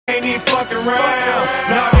ain't even fucking around.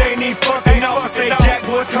 No, they ain't even fucking off. Say Jack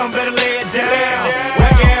boys come, better lay it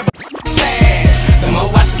down. The more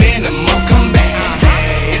I spend, the more come back.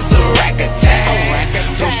 It's a rack attack.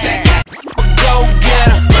 Don't stack. Go get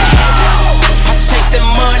 'em. I chase that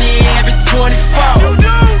money every 24.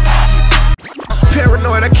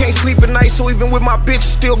 Paranoid, I can't sleep at night, so even with my bitch,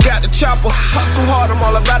 still got the chopper. Hustle hard, I'm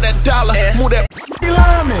all about that dollar. Move that. He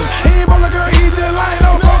lying, he ain't for the girl, he just lying.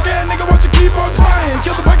 Oh, broke ass nigga, want you keep on trying.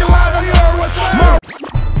 Kill the fucking line, oh, you heard what's up.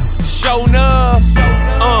 Show enough,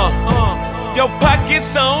 your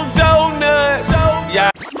pockets on donuts,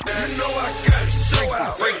 yeah. You know I got to show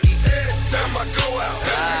out. Every time I go out,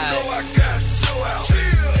 you know I got to show out.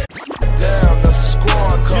 Damn, the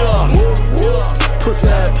squad car. Pussy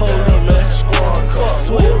ass police, man. Squad car.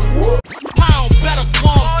 Pound better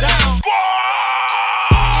calm down.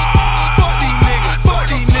 Fuck these niggas, fuck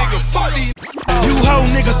these niggas, fuck these. You hoe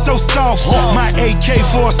niggas so soft, my AK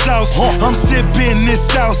for a sauce. I'm sipping this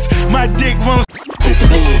sauce, my dick won't.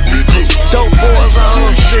 Dope boys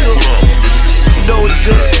on still. You know it's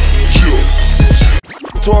good.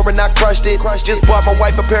 Touring, I crushed it. Just bought my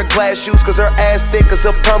wife a pair of glass shoes, cause her ass thick as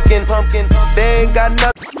a pumpkin. They ain't got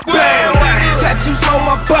nothing. Bam! Tattoos on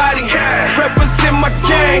my body. Represent my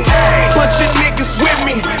gang. Bunch of niggas with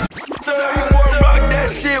me. So you wanna rock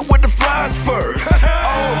that shit with the flies first.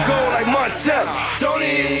 All gold like Montana.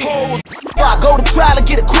 Tony. I go to trial and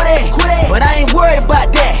get acquitted, but I ain't worried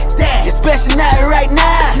about that. Especially not right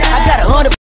now. I got 100